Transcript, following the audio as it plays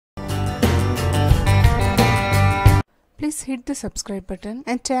Please hit the subscribe button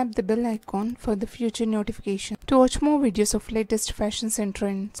and tap the bell icon for the future notification to watch more videos of latest fashions and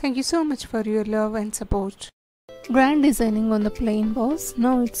trends. Thank you so much for your love and support. Grand designing on the plain blouse.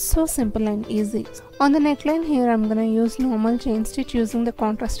 Now it's so simple and easy. On the neckline here I'm gonna use normal chain stitch using the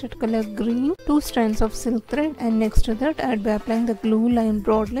contrasted color green, 2 strands of silk thread, and next to that I'll be applying the glue line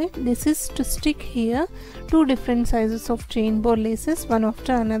broadly. This is to stick here 2 different sizes of chain bow laces one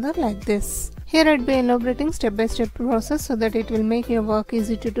after another like this. Here I'd be elaborating step-by-step process so that it will make your work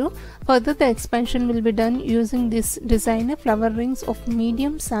easy to do. Further, the expansion will be done using this designer flower rings of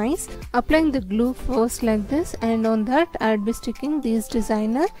medium size. Applying the glue first like this, and on that I'd be sticking these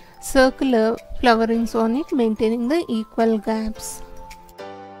designer circular flower rings on it, maintaining the equal gaps.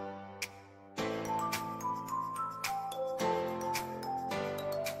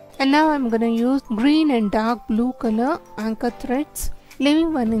 And now I'm gonna use green and dark blue color anchor threads,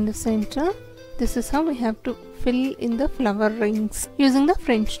 leaving one in the center. This is how we have to fill in the flower rings using the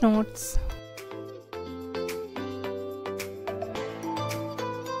French knots.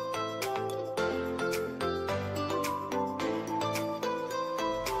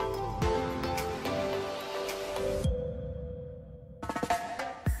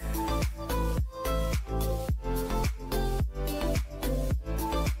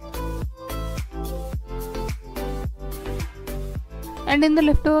 And in the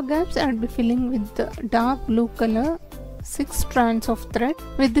leftover gaps I'll be filling with the dark blue color 6 strands of thread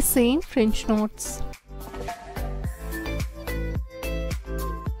with the same French knots.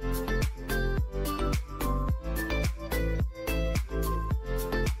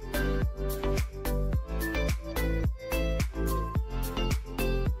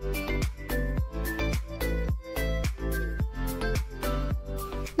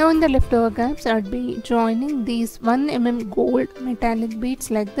 Now in the leftover gaps I'd be joining these 1 mm gold metallic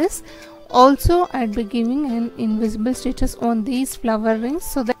beads like this. Also I'd be giving an invisible stitches on these flower rings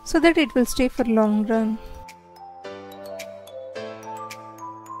so that it will stay for long run.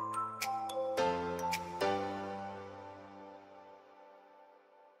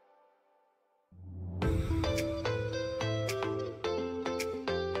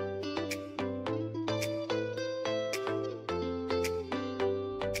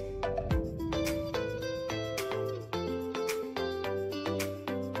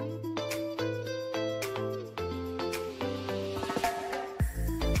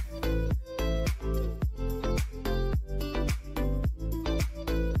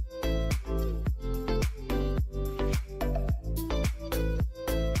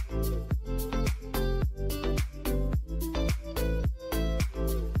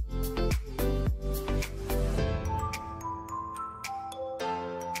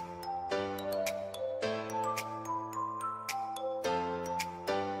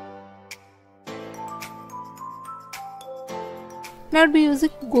 Now I'll be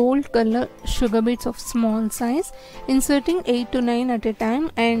using gold color sugar beads of small size, inserting 8 to 9 at a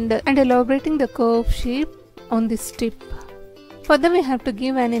time and elaborating the curve shape on this tip. Further we have to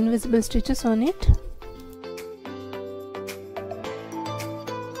give an invisible stitches on it.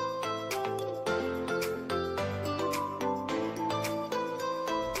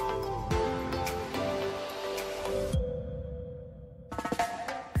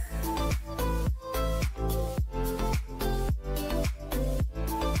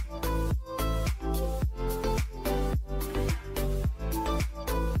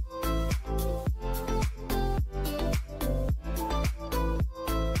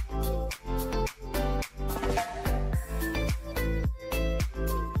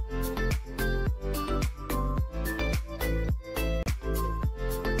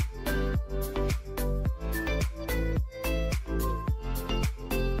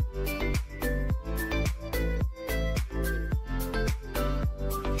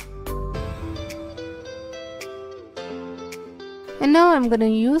 And now I'm gonna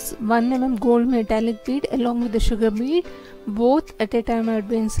use 1 mm gold metallic bead along with the sugar bead, both at a time I'll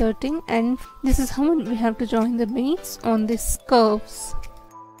be inserting, and this is how we have to join the beads on these curves.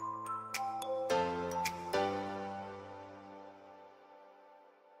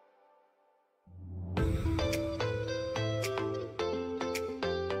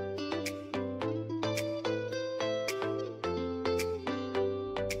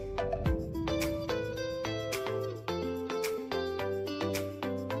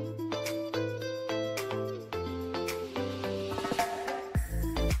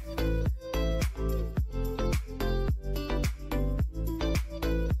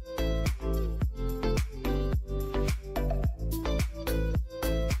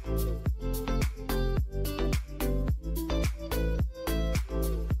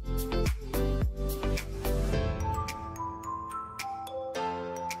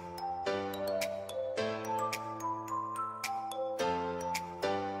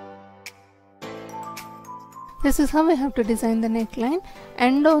 This is how we have to design the neckline,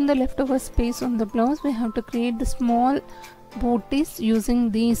 and on the leftover space on the blouse we have to create the small booties using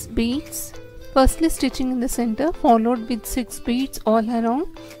these beads. Firstly stitching in the center, followed with 6 beads all around,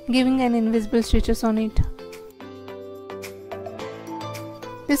 giving an invisible stitches on it.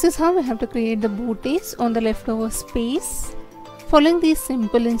 This is how we have to create the booties on the leftover space. Following these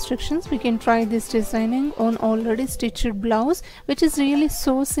simple instructions, we can try this designing on already stitched blouse, which is really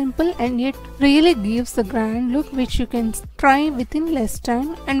so simple and yet really gives the grand look, which you can try within less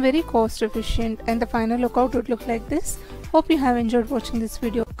time and very cost efficient, and the final lookout would look like this. Hope you have enjoyed watching this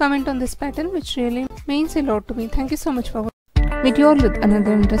video. Comment on this pattern, which really means a lot to me. Thank you so much for watching. Meet you all with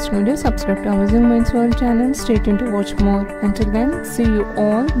another interesting video. Subscribe to AmazingWomensWorld channel. Stay tuned to watch more. Until then, see you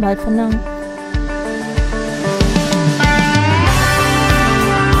all. Bye for now.